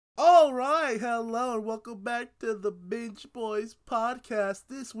All right, hello, and welcome back to the Binge Bois podcast.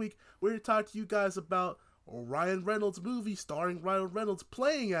 This week, we're going to talk to you guys about a Ryan Reynolds movie starring Ryan Reynolds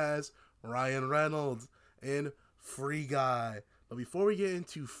playing as Ryan Reynolds in Free Guy. But before we get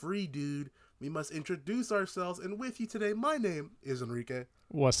into Free Dude, we must introduce ourselves, and with you today, my name is Enrique.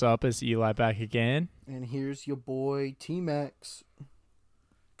 What's up? It's Eli back again. And here's your boy, T-Max.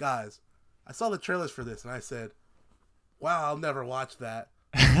 Guys, I saw the trailers for this, and I said, wow, I'll never watch that.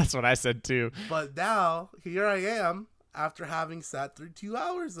 That's what I said too. But now, here I am, after having sat through 2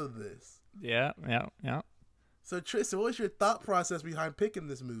 hours of this. Yeah. So, Tristan, what was your thought process behind picking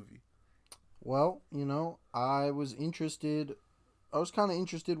this movie? Well, I was interested. I was kind of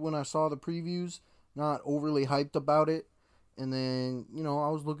interested when I saw the previews, not overly hyped about it. And then, I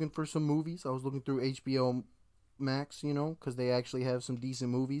was looking for some movies. I was looking through HBO Max, because they actually have some decent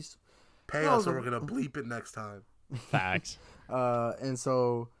movies. Pay us or we're going to bleep it next time. Facts. And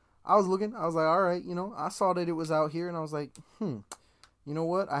so I was looking. I was like, all right, I saw that it was out here, and I was like, you know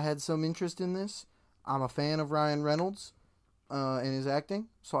what? I had some interest in this. I'm a fan of Ryan Reynolds and his acting,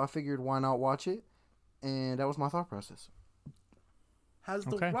 so I figured why not watch it? And that was my thought process. Has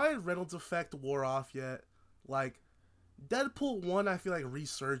the Ryan Reynolds effect wore off yet? Like, Deadpool 1, I feel like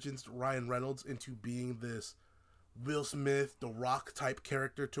resurgenced Ryan Reynolds into being this Will Smith, The Rock type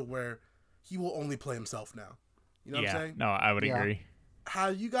character to where he will only play himself now. You know what I'm saying? No, I would agree.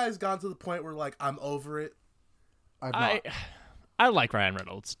 Have you guys gone to the point where, like, I'm over it? I like Ryan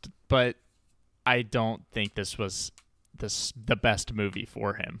Reynolds, but I don't think this was the best movie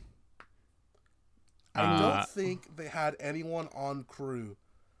for him. I don't think they had anyone on crew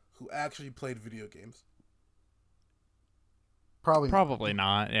who actually played video games. Probably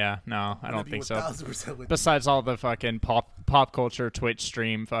not. Yeah, no, I don't think so. 1000% Besides all the fucking pop culture Twitch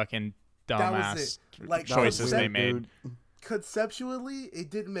stream fucking dumbass choices they made. Conceptually, it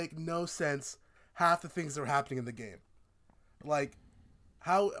didn't make no sense. Half the things that were happening in the game, like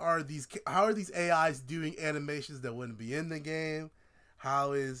how are these AIs doing animations that wouldn't be in the game?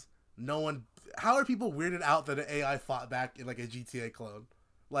 How are people weirded out that an AI fought back in like a GTA clone?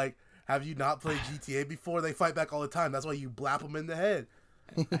 Like, have you not played GTA before? They fight back all the time. That's why you blap them in the head.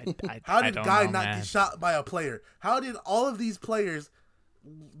 How did Guy not get shot by a player? How did all of these players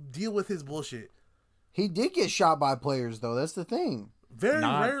deal with his bullshit? He did get shot by players, though. That's the thing. Very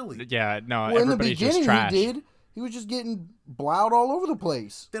rarely. Yeah, no, well, everybody's just trash. He did. He was just getting blowed all over the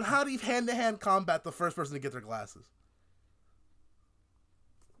place. Then how do you hand-to-hand combat the first person to get their glasses?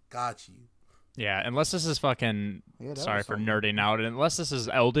 Got you. Yeah, unless this is fucking... sorry for nerding out. Unless this is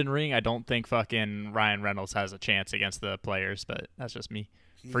Elden Ring, I don't think fucking Ryan Reynolds has a chance against the players, but that's just me.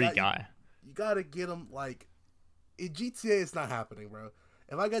 Free Guy. You gotta get him, like... In GTA, it's not happening, bro.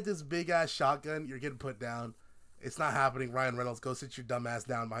 If I got this big-ass shotgun, you're getting put down. It's not happening. Ryan Reynolds, go sit your dumb ass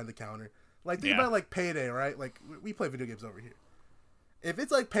down behind the counter. Like, think about, like, Payday, right? Like, we play video games over here. If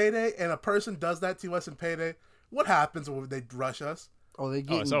it's like Payday and a person does that to us in Payday, what happens when they rush us? Oh, they're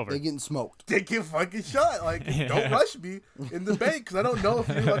getting smoked. They get fucking shot. Like, don't rush me in the bank because I don't know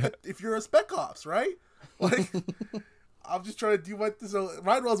if you're a spec ops, right? Like, I'm just trying to do what. So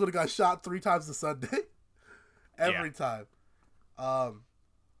Ryan Reynolds would have got shot 3 times a Sunday, every time.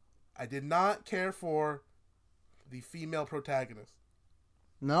 I did not care for the female protagonist.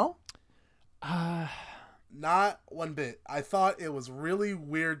 No? Not one bit. I thought it was really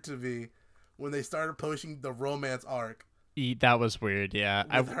weird to me when they started pushing the romance arc. That was weird, yeah.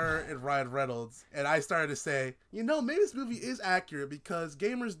 With her and Ryan Reynolds. And I started to say, maybe this movie is accurate because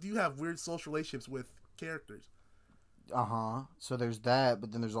gamers do have weird social relationships with characters. Uh-huh. So there's that,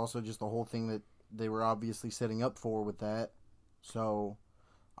 but then there's also just the whole thing that they were obviously setting up for with that. So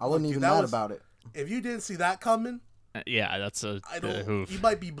I wasn't even mad about it. If you didn't see that coming... yeah, that's a hoof. You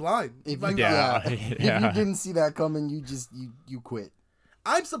might be blind. If you didn't see that coming, you quit.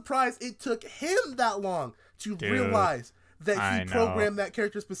 I'm surprised it took him that long to realize that he programmed that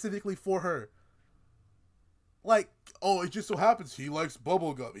character specifically for her. Like, it just so happens he likes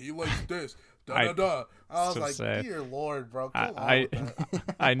bubblegum. He likes this. I was like, dear Lord, bro.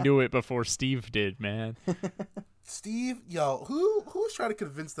 I knew it before Steve did, man. Steve, who's trying to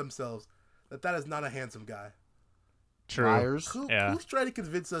convince themselves that is not a handsome guy? True. Who's trying to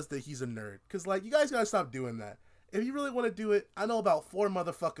convince us that he's a nerd? Because, like, you guys gotta stop doing that. If you really want to do it, I know about 4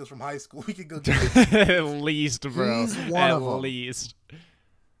 motherfuckers from high school. We can go do it. At least, bro. He's one of them. At least.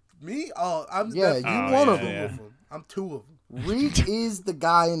 Me? Oh, I'm you one of them. I'm 2 of them. Reek is the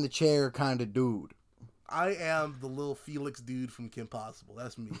guy in the chair kind of dude. I am the little Felix dude from Kim Possible.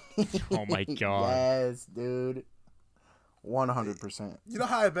 That's me. Oh my god. Yes, dude. 100%. You know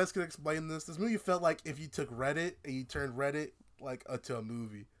how I best could explain this? This movie felt like if you took Reddit and you turned Reddit like to a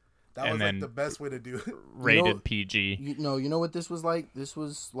movie. That and was then like the best way to do it. rated PG. You know what this was like? This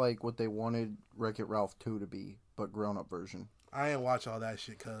was like what they wanted Wreck-It Ralph 2 to be, but grown-up version. I ain't watch all that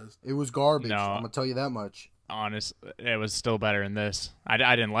shit, cuz. It was garbage. No. I'm gonna tell you that much. Honest, it was still better than this. I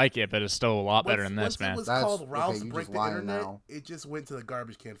didn't like it, but it's still a lot better than this, man. It was That's called Ralph's okay, you Break just the lying Internet. now. It just went to the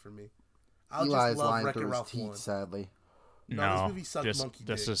garbage can for me. I'll Eli's just love lying Wreck-It through his Ralph teeth, 1. sadly. No, this movie sucked monkey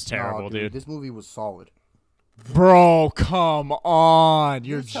this dick. is terrible, No, dude. This movie was solid. Bro, come on.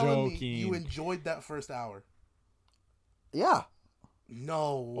 You're telling me joking. you enjoyed that first hour. Yeah.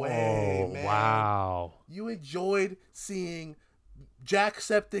 No way, man. Wow. You enjoyed seeing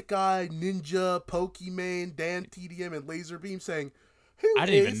JackSepticEye, Ninja, Pokimane, DanTDM, and Laserbeam saying, I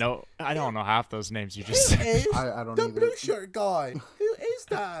didn't even know. I don't know half those names you just said. Is I don't the either. blue shirt guy? Who is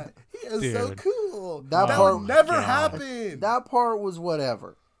that? He is so Dude. cool. That That part- would never God. happen. That part was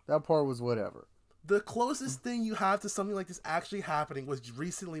whatever. The closest thing you have to something like this actually happening was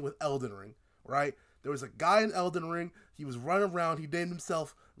recently with Elden Ring, right? There was a guy in Elden Ring. He was running around. He named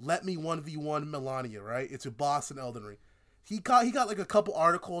himself Let Me 1v1 Melania, right? It's a boss in Elden Ring. He got like a couple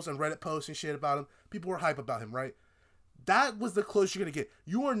articles and Reddit posts and shit about him. People were hype about him, right? That was the closest you're going to get.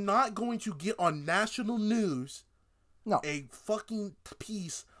 You are not going to get on national news No. a fucking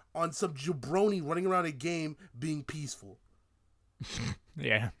piece on some jabroni running around a game being peaceful.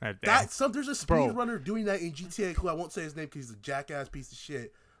 Yeah. There's a speedrunner doing that in GTA who I won't say his name because he's a jackass piece of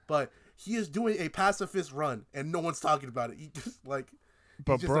shit, but he is doing a pacifist run and no one's talking about it. He just But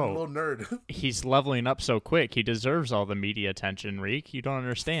he's just a little nerd. he's leveling up so quick. He deserves all the media attention, Reek. You don't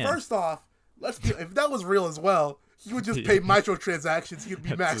understand. First off, if that was real as well, he would just pay microtransactions. He would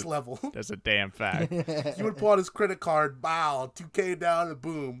be max level. That's a damn fact. He would pull out his credit card, bow, 2K down, and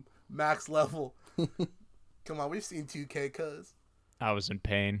boom, max level. Come on, we've seen 2K, cuz. I was in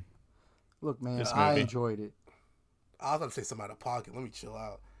pain. Look, man, This I movie. enjoyed it. I was going to say something out of pocket. Let me chill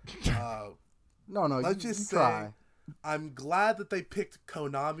out. No, Let's you just say, try. I'm glad that they picked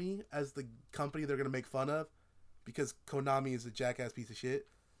Konami as the company they're going to make fun of, because Konami is a jackass piece of shit.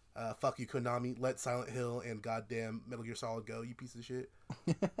 Fuck you, Konami. Let Silent Hill and goddamn Metal Gear Solid go, you piece of shit.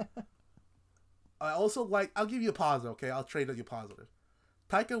 I also I'll give you a positive, okay? I'll trade you a positive.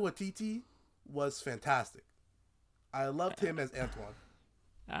 Taika Waititi was fantastic. I loved him as Antoine.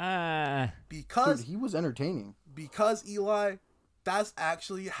 Because Dude, he was entertaining. Because Eli, that's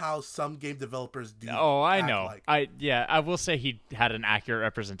actually how some game developers do. Oh, I act know. like. I will say he had an accurate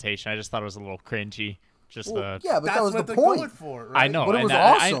representation. I just thought it was a little cringy. Yeah, but That's that was what the they're point. going for, right? I know. But it and was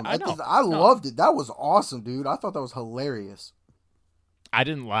I- awesome. I know. I No. loved it. That was awesome, dude. I thought that was hilarious. I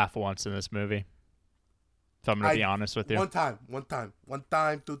didn't laugh once in this movie. So I'm going to be honest with you. One time,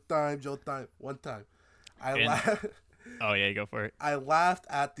 2 times, your time, one time. I laughed. Oh, yeah, go for it. I laughed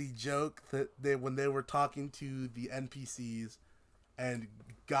at the joke that when they were talking to the NPCs, and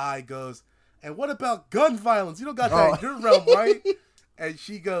Guy goes, "And what about gun violence? You don't got that in your realm, right?" And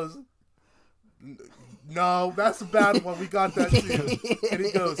she goes, "No, that's a bad one. We got that too." And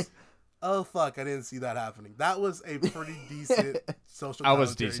he goes, "Oh fuck, I didn't see that happening." That was a pretty decent social. That was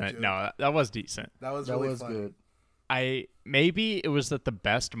commentary decent. joke. No, that was decent. That was That really was funny. good. Maybe it was that the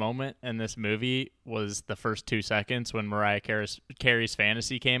best moment in this movie was the first 2 seconds when Mariah Carey's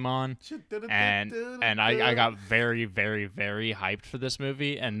Fantasy came on, and I got very, very, very hyped for this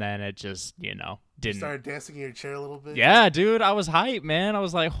movie, and then it just You didn't. started dancing in your chair a little bit. Yeah, dude, I was hyped, man. I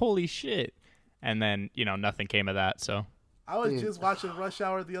was like, holy shit, and then nothing came of that. So I was just watching Rush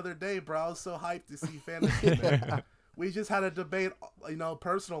Hour the other day, bro. I was so hyped to see Fantasy. Man. We just had a debate,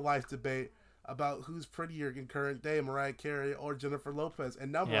 personal life debate about who's prettier in current day, Mariah Carey or Jennifer Lopez.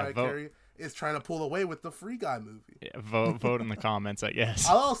 And now Mariah Carey is trying to pull away with the Free Guy movie. yeah, vote in the comments, I guess.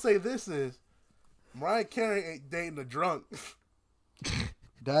 All I'll say this is, Mariah Carey ain't dating a drunk.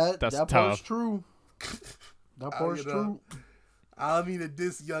 That That's part's tough. true. That part's true. I don't mean to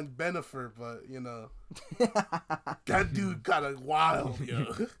diss young Bennifer, but, that dude kind of wild, yo.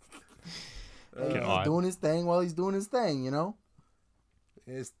 Hey, God. he's doing his thing while he's doing his thing,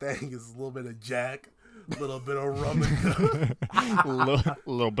 His thing is a little bit of Jack, a little bit of rum and coke, a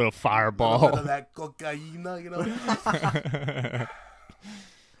little bit of a Fireball. little bit of that cocaine,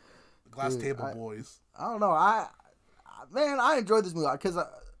 Glass Dude, Table Boys. I don't know. I enjoyed this movie because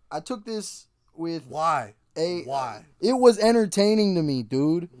I took this with Why? Why? It was entertaining to me,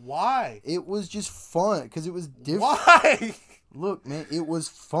 dude. Why? It was just fun because it was different. Why? Look, man, it was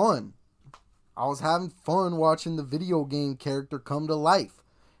fun. I was having fun watching the video game character come to life.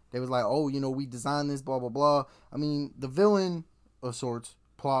 They was like, oh, we designed this, blah, blah, blah. I mean, the villain of sorts,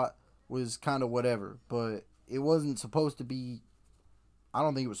 plot, was kind of whatever. But it wasn't supposed to be, I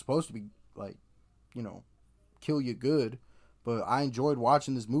don't think it was supposed to be, kill you good. But I enjoyed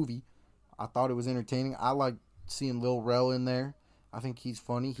watching this movie. I thought it was entertaining. I like seeing Lil Rel in there. I think he's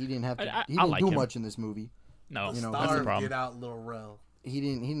funny. He didn't have to. He didn't do much in this movie. No, you know, that's the problem. Get out, Lil Rel. He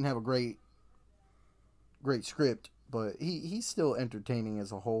didn't have a great script, but he's still entertaining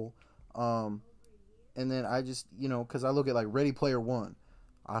as a whole. And then I just, because I look at like Ready Player One,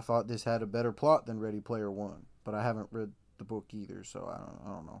 I thought this had a better plot than Ready Player One, but I haven't read the book either, so I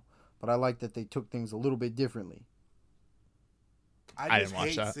don't know. But I like that they took things a little bit differently. I just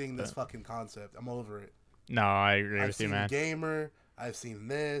hate seeing this fucking concept. I'm over it. No, I agree with you, man. I've seen Gamer. I've seen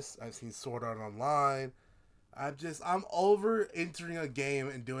this. I've seen Sword Art Online. I'm over entering a game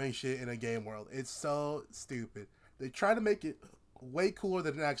and doing shit in a game world. It's so stupid. They try to make it way cooler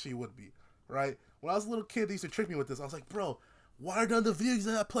than it actually would be, right? When I was a little kid, they used to trick me with this. I was like, bro, why are none of the video games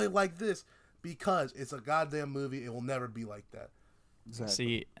that I play like this? Because it's a goddamn movie. It will never be like that. Exactly.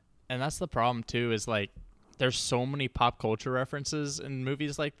 See, and that's the problem, too, is like, there's so many pop culture references in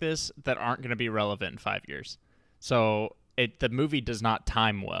movies like this that aren't going to be relevant in 5 years. So the movie does not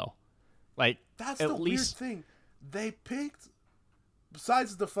time well. Like, that's the weird thing. They picked,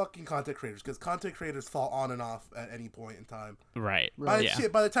 besides the fucking content creators, because content creators fall on and off at any point in time. Right. By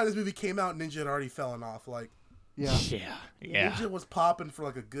the time this movie came out, Ninja had already fallen off. Like, yeah. Ninja was popping for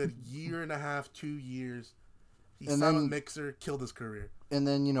like a good year and a half, 2 years. He signed with Mixer, killed his career. And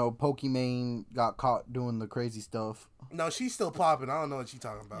then, Pokimane got caught doing the crazy stuff. No, she's still popping. I don't know what she's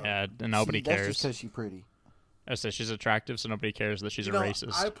talking about. Yeah, and nobody cares. That's just because she's pretty. I said she's attractive, so nobody cares that she's a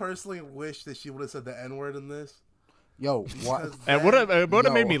racist. I personally wish that she would have said the N-word in this. Yo, what? It would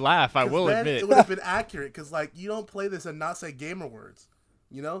have made me laugh, I will admit. It would have been accurate, because, like, you don't play this and not say gamer words.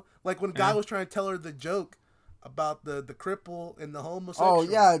 You know? Like, when Guy was trying to tell her the joke about the cripple and the homosexual. Oh,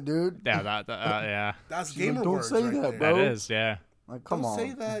 yeah, dude. Yeah, yeah. That's gamer words. Don't say right that, there. bro. That is, yeah. Like, come on. Don't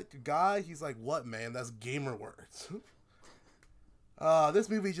say that, Guy. He's like, what, man? That's gamer words. This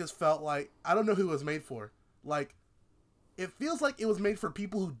movie just felt like, I don't know who it was made for. Like, it feels like it was made for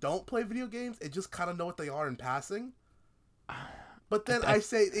people who don't play video games and just kind of know what they are in passing. But then I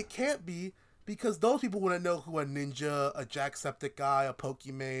say it can't be, because those people wouldn't know who a ninja, a JackSepticEye, a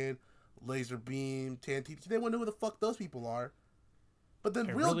Pokimane, Laser Beam, DanTDM, they wouldn't know who the fuck those people are. But then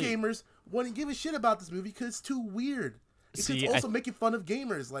gamers wouldn't give a shit about this movie because it's too weird. It's also making fun of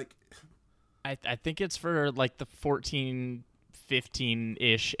gamers. Like, I think it's for like the 14,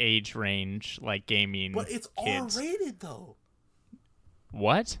 15-ish age range, like gaming. But it's kids. R-rated though.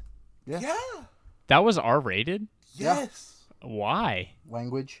 What? Yeah. That was R-rated? Yes. Why?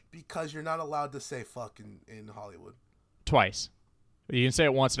 Language. Because you're not allowed to say fuck in Hollywood. Twice. You can say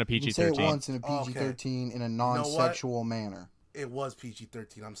it once in a PG-13. You can say it once in a PG-13 in a non-sexual manner. It was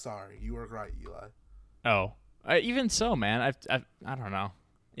PG-13. I'm sorry. You were right, Eli. Oh. Even so, man, I don't know.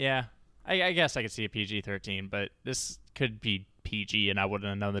 Yeah. I guess I could see a PG-13, but this could be PG, and I wouldn't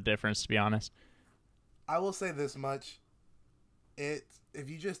have known the difference, to be honest. I will say this much. If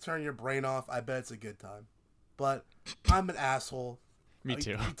you just turn your brain off, I bet it's a good time. But I'm an asshole. Me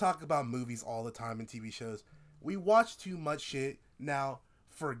too. We talk about movies all the time and TV shows. We watch too much shit now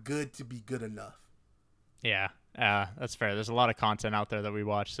for good to be good enough. Yeah, that's fair. There's a lot of content out there that we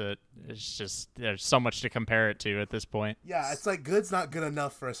watch that it's just, there's so much to compare it to at this point. Yeah, it's like good's not good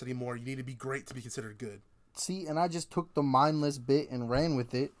enough for us anymore. You need to be great to be considered good. See, and I just took the mindless bit and ran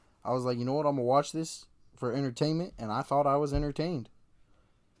with it. I was like, you know what, I'm going to watch this for entertainment, and I thought I was entertained.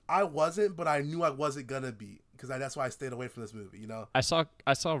 I wasn't, but I knew I wasn't going to be, because that's why I stayed away from this movie, you know? I saw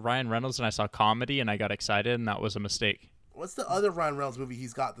Ryan Reynolds and I saw comedy, and I got excited, and that was a mistake. What's the other Ryan Reynolds movie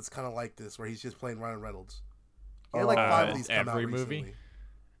he's got that's kind of like this, where he's just playing Ryan Reynolds? He had like 5 of these come out recently. Movie?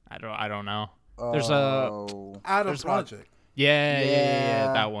 I don't know. There's Adam Project.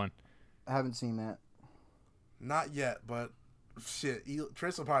 Yeah, that one. I haven't seen that. Not yet, but shit,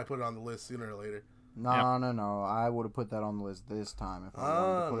 Tristan will probably put it on the list sooner or later. No. I would have put that on the list this time if I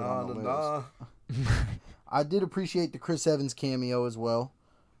wanted to put it on the list. I did appreciate the Chris Evans cameo as well.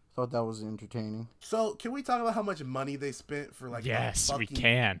 Thought that was entertaining. So, can we talk about how much money they spent for like a we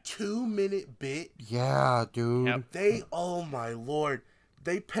can 2-minute bit? Yeah, dude. Yep. Oh my lord,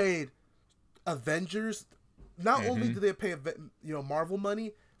 they paid Avengers. Not only did they pay Marvel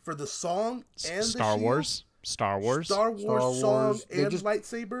money for the song and Star Wars song and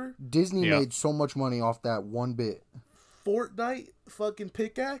lightsaber. Disney made so much money off that one bit. Fortnite fucking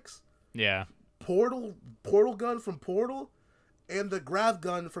pickaxe. Yeah. Portal gun from Portal. And the grav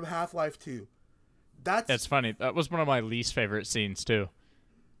gun from Half-Life 2. That's funny. That was one of my least favorite scenes, too.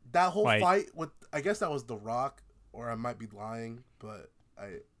 That whole fight with, I guess that was The Rock, or I might be lying, but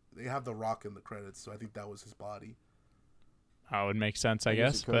they have The Rock in the credits, so I think that was his body. That would make sense, I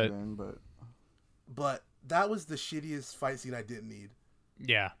guess. But that was the shittiest fight scene I didn't need.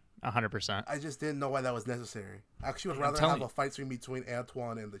 Yeah. 100%. I just didn't know why that was necessary. I actually would rather have a fight scene between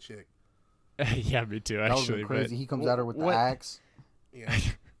Antoine and the chick. Yeah, me too. That Actually, was crazy. He comes at her with the axe. Yeah.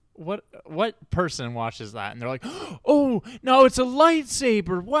 What person watches that and they're like, oh, no, it's a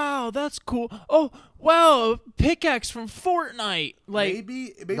lightsaber. Wow, that's cool. Oh, wow, a pickaxe from Fortnite. Like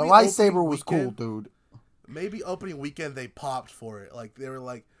maybe the lightsaber was cool, dude. Maybe opening weekend they popped for it. Like they were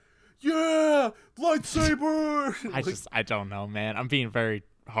like, yeah, lightsaber. I don't know, man. I'm being very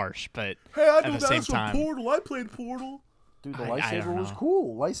harsh, but hey, I at know the same that's from time, Portal. I played Portal. Dude, the I lightsaber don't was know.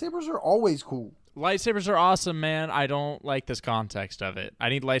 cool. Lightsabers are always cool. Lightsabers are awesome, man. I don't like this context of it. I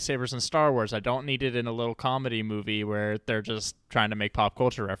need lightsabers in Star Wars. I don't need it in a little comedy movie where they're just trying to make pop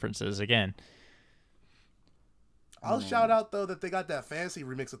culture references again. I'll shout out though that they got that fancy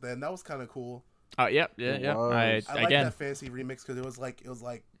remix at the end. That was kind of cool. Oh, yeah. I like that fancy remix because it was like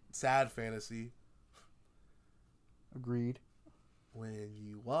sad fantasy. Agreed. When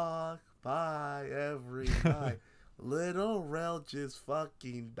you walk by every night, little Rel just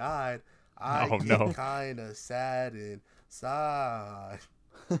fucking died. I get kind of sad inside.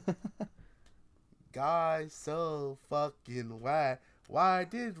 Guys, so fucking whack. Why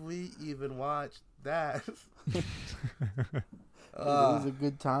did we even watch that? It was a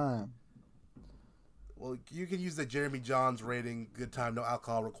good time. Well, you can use the Jeremy Johns rating. Good time, no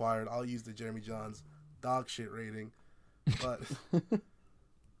alcohol required. I'll use the Jeremy Johns dog shit rating. But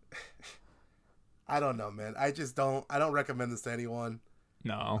I don't know, man. I don't recommend this to anyone.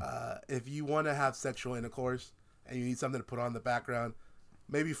 No. If you want to have sexual intercourse and you need something to put on in the background,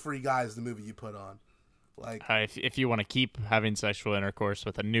 maybe Free Guy is the movie you put on. Like, if you want to keep having sexual intercourse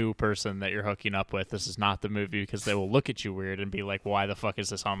with a new person that you're hooking up with, this is not the movie because they will look at you weird and be like, why the fuck is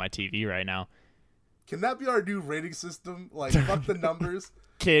this on my TV right now? Can that be our new rating system? Like, fuck the numbers.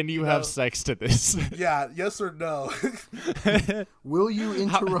 Can you have sex to this? Yeah, yes or no. Will you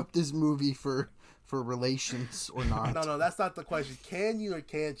interrupt this movie for relations or not? No, that's not the question. Can you or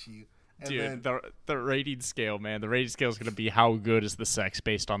can't you? And dude, the rating scale, man. The rating scale is going to be how good is the sex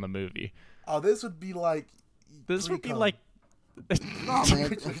based on the movie. Oh, this would be like... This would be like... No,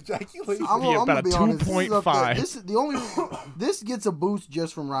 man. I'm about a 2.5. This gets a boost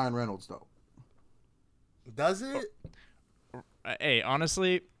just from Ryan Reynolds, though. Does it? Hey,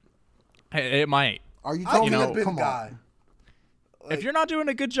 honestly, it might. Are you telling me? Come on. Like, if you're not doing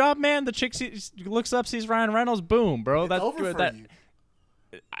a good job, man, the chick looks up, sees Ryan Reynolds, boom, bro. That's over for you.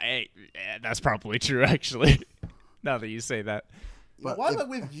 That's probably true, actually. Now that you say that. But why am I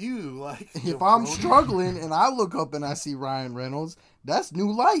with you? Like, if I'm struggling and I look up and I see Ryan Reynolds, that's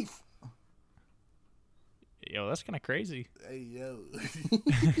new life. Yo, that's kind of crazy. Hey, yo.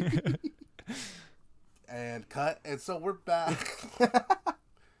 And cut. And so we're back.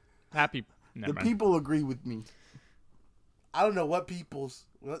 Happy. The people agree with me. I don't know what people's.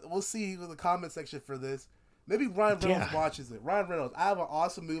 We'll see in the comment section for this. Maybe Ryan Reynolds watches it. Ryan Reynolds, I have an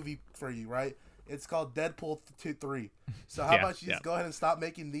awesome movie for you, right? It's called Deadpool 3. So how about you just go ahead and stop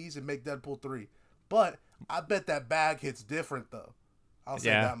making these and make Deadpool 3? But I bet that bag hits different, though. I'll say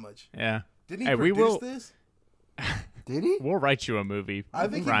that much. Yeah. Didn't he produce this? Did he? We'll write you a movie. I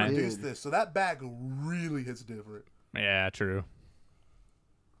think he produced this. So that bag really hits different. Yeah, true.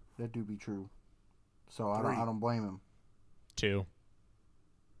 That do be true. So I don't blame him. 2.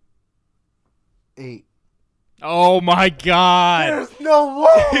 8. Oh my god! There's no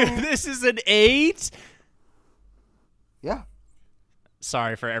way! This is an 8? Yeah.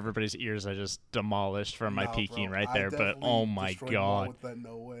 Sorry for everybody's ears I just demolished from my peeking right there, but oh my god. With that,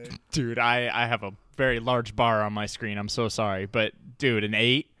 no way. Dude, I have a very large bar on my screen. I'm so sorry. But dude, an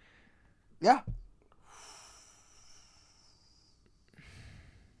 8? Yeah.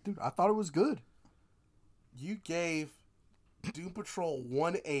 Dude, I thought it was good. You gave Doom Patrol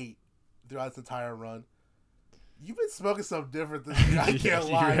 1-8 throughout its entire run. You've been smoking something different this year. I can't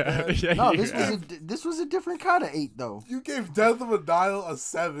lie, man. Yeah, no, this was a different kind of 8, though. You gave Death of a Dial a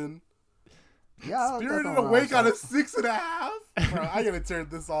 7. Yeah, Spirited Awake got a 6.5. Bro, I gotta turn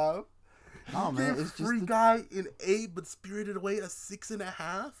this off. Oh man, it's Free Guy in 8, but Spirited Away a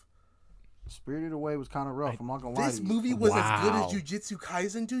 6.5. Spirited Away was kind of rough. I'm not gonna lie. This movie was as good as Jujutsu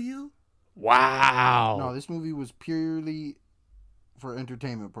Kaisen to you? Wow. No, this movie was purely for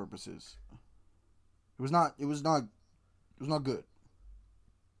entertainment purposes. It was not good.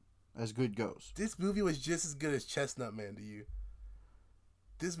 As good goes. This movie was just as good as Chestnut Man to you.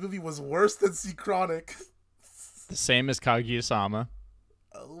 This movie was worse than Sea Chronic. The same as Kaguya-sama.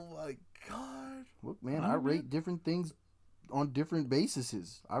 Oh my god. Look, man, I rate different things on different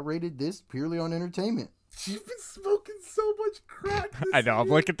bases. I rated this purely on entertainment. You've been smoking so much crack this I know. year. I'm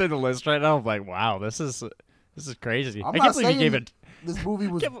looking through the list right now. I'm like, wow, this is crazy. I'm I can't believe you gave it. this movie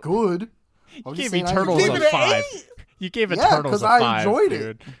was good. You gave Eternals a 5. You gave Eternals a 5. I enjoyed dude.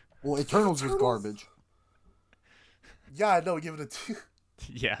 it. Well, Eternals was garbage. Yeah, I know. Give it a 2.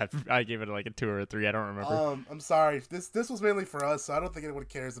 Yeah, I gave it like a 2 or a 3. I don't remember. I'm sorry. This was mainly for us, so I don't think anyone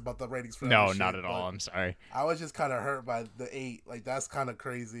cares about the ratings for No, not at all. I'm sorry. I was just kind of hurt by the 8. Like, that's kind of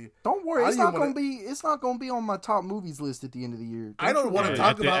crazy. Don't worry, it's not gonna be on my top movies list at the end of the year. I don't want to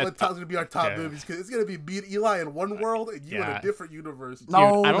talk about what's going to be our top movies because it's going to be me and Eli in one world and you in a different universe.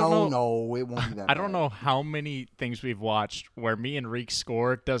 No, no, it won't be that. I don't know how many things we've watched where me and Reek's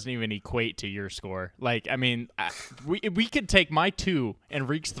score doesn't even equate to your score. Like, I mean, we could take my 2 and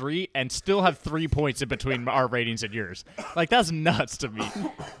Reek's 3 and still have 3 points in between our ratings and yours. Like, that's nuts to me.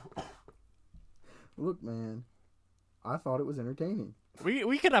 Look, man, I thought it was entertaining.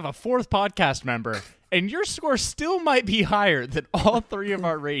 We could have a 4th podcast member, and your score still might be higher than all 3 of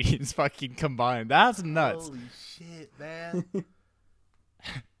our ratings fucking combined. That's nuts. Holy shit, man.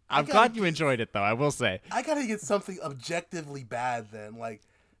 I'm glad you enjoyed it, though, I will say. I gotta get something objectively bad then. Like,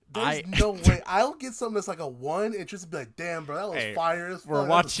 there's no way. I'll get something that's like a 1 and just be like, damn, bro, that was fire as fuck. We're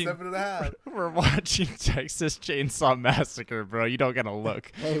watching 7.5. We're watching Texas Chainsaw Massacre, bro. You don't gotta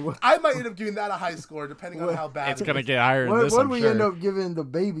look. Hey, I might end up giving that a high score depending on how bad it's gonna get higher than this. What did we end up giving The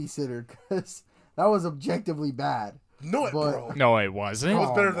Babysitter? Because that was objectively bad. No, bro. No, it wasn't. It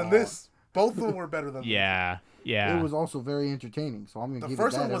was better than this. Both of them were better than this. Yeah. It was also very entertaining, so I'm gonna give it that. The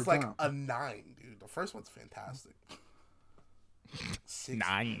first one was like time. a 9, dude. The first one's fantastic.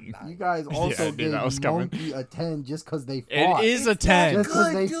 9. You guys also gave Monkey a 10 just because they fought. It is a 10. Just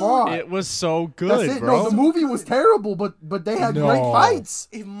because they fought. It was so good, That's it. bro. No, the movie was terrible, but they had great fights.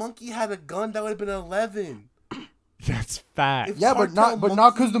 If Monkey had a gun, that would have been 11. That's fact. Yeah, but not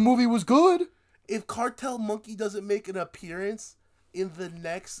because the movie was good. If Cartel Monkey doesn't make an appearance in the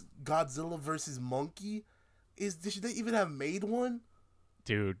next Godzilla versus Monkey, should they even have made one?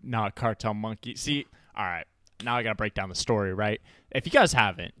 Dude, not Cartel Monkey. See, all right. Now I gotta break down the story, right? If you guys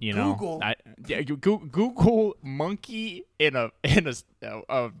haven't, Google Google monkey in a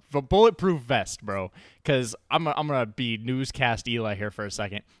bulletproof vest, bro. Because I'm gonna be newscast Eli here for a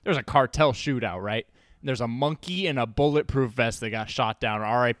second. There's a cartel shootout, right? There's a monkey in a bulletproof vest that got shot down.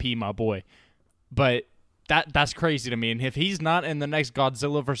 R.I.P. my boy. But that's crazy to me. And if he's not in the next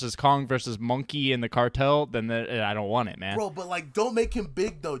Godzilla versus Kong versus Monkey in the cartel, then I don't want it, man. Bro, but like, don't make him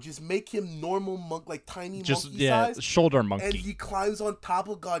big though. Just make him normal like tiny just monkey size. Shoulder monkey. And he climbs on top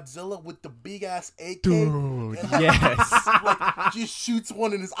of Godzilla with the big ass AK. Dude, and yes. Like, just shoots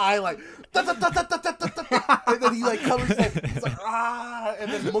one in his eye, like, da, da, da, da, da, da, da, da. And then he like covers like, he's like, ah, and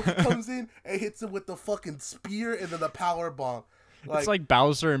then Monkey comes in and hits him with the fucking spear and then the power bomb. It's like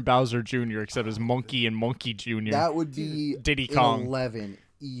Bowser and Bowser Jr., except it's Monkey and Monkey Jr. That would be Diddy Kong. 11,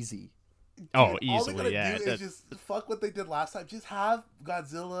 easy. Dude, easily, all they're gonna yeah. do is just fuck what they did last time. Just have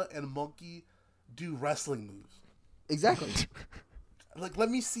Godzilla and Monkey do wrestling moves. Exactly. Like, let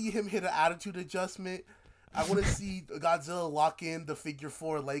me see him hit an attitude adjustment. I want to see Godzilla lock in the figure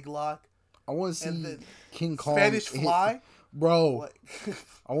 4 leg lock. I want to see King Kong Spanish fly. Bro,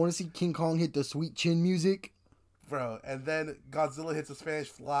 I want to see King Kong hit the sweet chin music. Bro, and then Godzilla hits a Spanish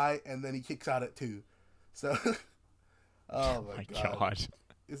fly, and then he kicks out at 2. So, oh my god.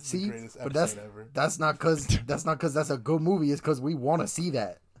 This is the greatest episode ever. That's not because that's a good movie. It's because we want to see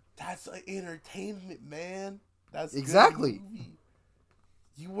that. That's an entertainment, man. That's exactly. Good movie.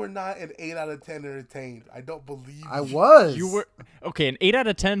 You were not an 8 out of 10 entertained. I don't believe you. I was. You were okay. An 8 out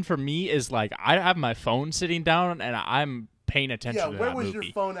of 10 for me is like I have my phone sitting down and I'm paying attention. Yeah, to where that was movie.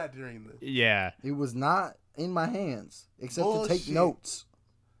 your phone at during this? Yeah, it was not in my hands except to take notes.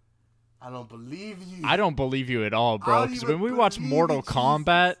 I don't believe you. I don't believe you at all, bro. Because when we watched Mortal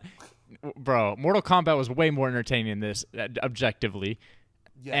Kombat, bro, Mortal Kombat was way more entertaining than this, objectively.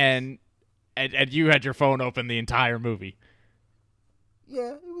 Yes. And you had your phone open the entire movie.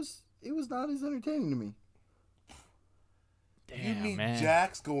 Yeah, it was not as entertaining to me. Damn, you mean man.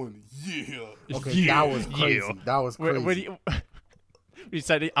 Jax going, yeah. Okay, yeah, that was crazy. Yeah. That was crazy. When he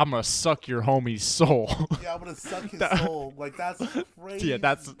said, "I'm gonna suck your homie's soul." Yeah, I'm gonna suck his soul. Like, that's crazy. Yeah,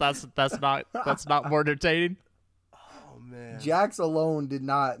 that's not more entertaining. Oh man, Jax alone did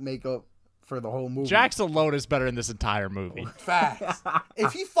not make up for the whole movie. Jax alone is better in this entire movie. Facts.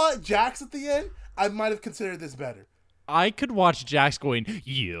 If he fought Jax at the end, I might have considered this better. I could watch Jax going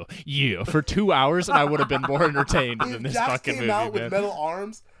yeah for 2 hours, and I would have been more entertained than this Jax fucking came movie. Out man. with metal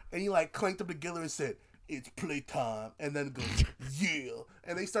arms, and he like clanked them together and said, "It's playtime," and then goes yeah,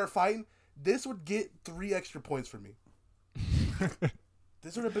 and they start fighting. This would get 3 extra points for me.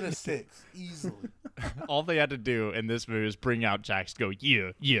 This would have been a 6 easily. All they had to do in this movie was bring out Jax, go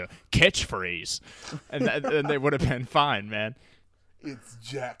yeah, catchphrase, and they would have been fine, man. It's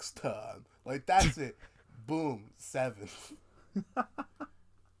Jack's time. Like, that's it. Boom. 7.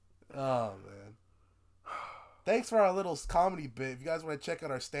 Oh, man. Thanks for our little comedy bit. If you guys want to check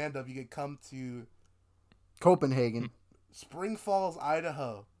out our stand-up, you can come to Copenhagen. Spring Falls,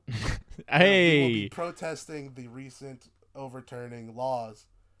 Idaho. Hey. We will be protesting the recent overturning laws.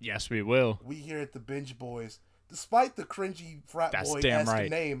 Yes, we will. We here at the Binge Boys, despite the cringy frat boy-esque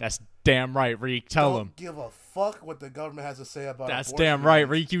name. That's damn right, Reek. Tell him. Don't give a fuck what the government has to say about That's abortion damn right, rights.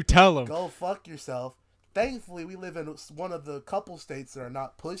 Reek. You tell him. Go fuck yourself. Thankfully, we live in one of the couple states that are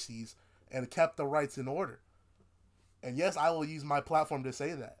not pussies and kept the rights in order. And yes, I will use my platform to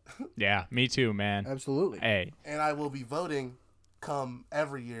say that. Yeah, me too, man. Absolutely. Hey. And I will be voting come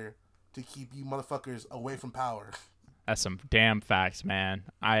every year to keep you motherfuckers away from power. That's some damn facts, man.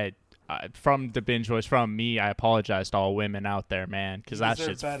 I from the Binge Boys, from me, I apologize to all women out there, man, because that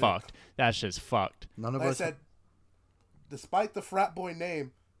shit's fucked. That shit's fucked. None of like us I said, despite the frat boy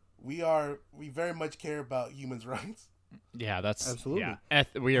name, we very much care about humans' rights. Yeah, that's absolutely. Yeah.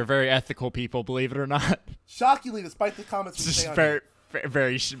 We are very ethical people, believe it or not. Shockingly, despite the comments we say on very,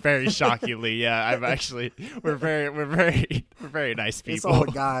 very shockingly, yeah. I'm actually we're very nice people. It's all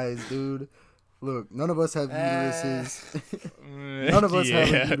guys, dude. Look, none of us have uteruses. None of us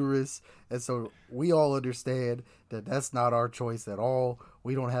have a uterus, and so we all understand that that's not our choice at all.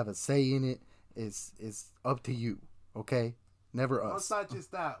 We don't have a say in it. It's up to you, okay? Never us. Well, it's not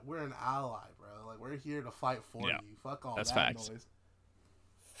just that. We're an ally, bro. Like, we're here to fight for you. Fuck all that facts. noise.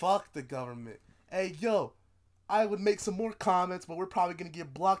 Fuck the government. Hey, yo, I would make some more comments, but we're probably going to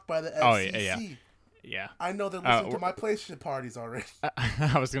get blocked by the FCC. Oh, yeah. I know they're listening to my PlayStation parties already.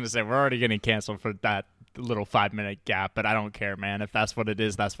 I was going to say, we're already getting canceled for that little 5-minute gap, but I don't care, man. If that's what it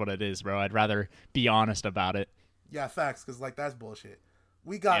is, that's what it is, bro. I'd rather be honest about it. Yeah, facts, because, like, that's bullshit.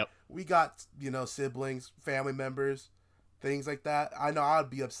 We got, siblings, family members, things like that. I know I'd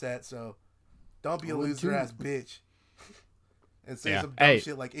be upset, so don't be a loser-ass bitch. And say some dumb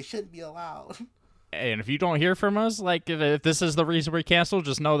shit like, it shouldn't be allowed. Hey, and if you don't hear from us, like, if this is the reason we're canceled,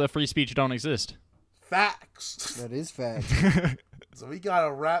 just know that free speech don't exist. Facts. That is facts. So we got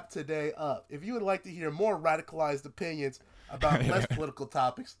to wrap today up. If you would like to hear more radicalized opinions about less political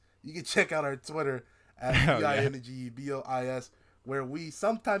topics, you can check out our Twitter at BINGBOIS, where we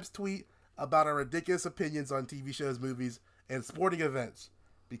sometimes tweet about our ridiculous opinions on TV shows, movies, and sporting events,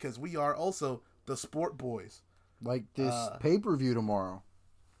 because we are also the sport boys. Like this pay-per-view tomorrow.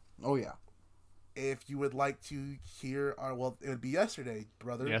 Oh, yeah. If you would like to hear it would be yesterday,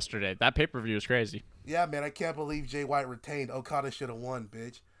 brother. Yesterday. That pay-per-view was crazy. Yeah, man, I can't believe Jay White retained. Okada should have won,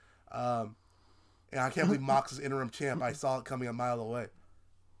 bitch. And I can't believe Mox is interim champ. I saw it coming a mile away.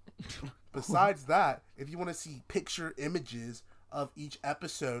 Besides that, if you want to see picture images of each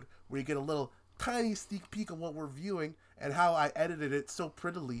episode where you get a little tiny sneak peek of what we're viewing and how I edited it so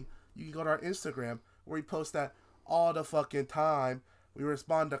prettily, you can go to our Instagram where we post that all the fucking time. We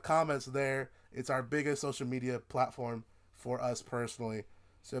respond to comments there. It's our biggest social media platform for us personally.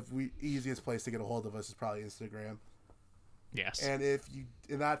 So easiest place to get a hold of us is probably Instagram. Yes. And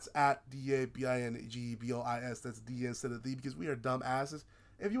that's at DABINGBOIS. That's D instead of the, because we are dumb asses.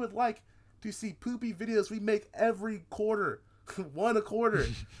 If you would like to see poopy videos we make every quarter, one a quarter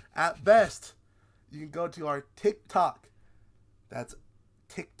at best, you can go to our TikTok. That's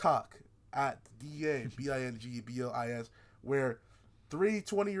TikTok at DABINGBOIS, where 3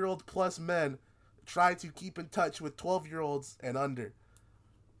 20-year-old plus men try to keep in touch with 12-year-olds and under.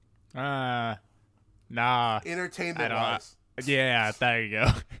 Nah. Entertainment wise. Yeah, there you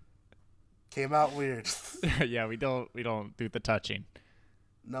go. Came out weird. Yeah, we don't do the touching.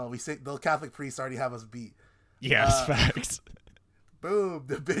 No, we say the Catholic priests already have us beat. Yes, facts. Boom,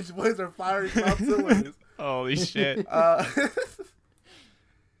 the Binge Boys are firing top cylinders. Holy shit.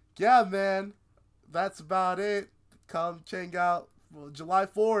 Yeah, man. That's about it. Come check out July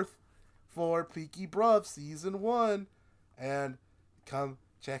 4th for Peaky Bruv Season 1. And come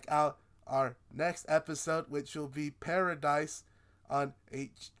check out our next episode, which will be Paradise on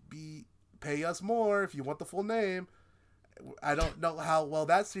HB. Pay Us More if you want the full name. I don't know how well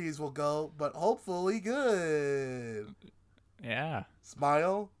that series will go, but hopefully good. Yeah.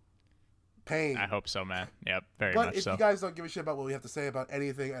 Smile. Pain. I hope so, man. Yep, very much so. But if you guys don't give a shit about what we have to say about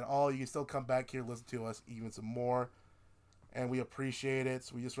anything at all, you can still come back here, listen to us even some more. And we appreciate it.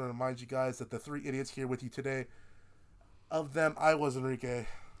 So we just want to remind you guys that the 3 idiots here with you today, of them, I was Enrique.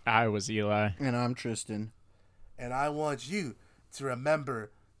 I was Eli. And I'm Tristan. And I want you to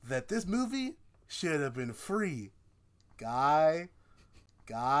remember that this movie should have been free. Guy.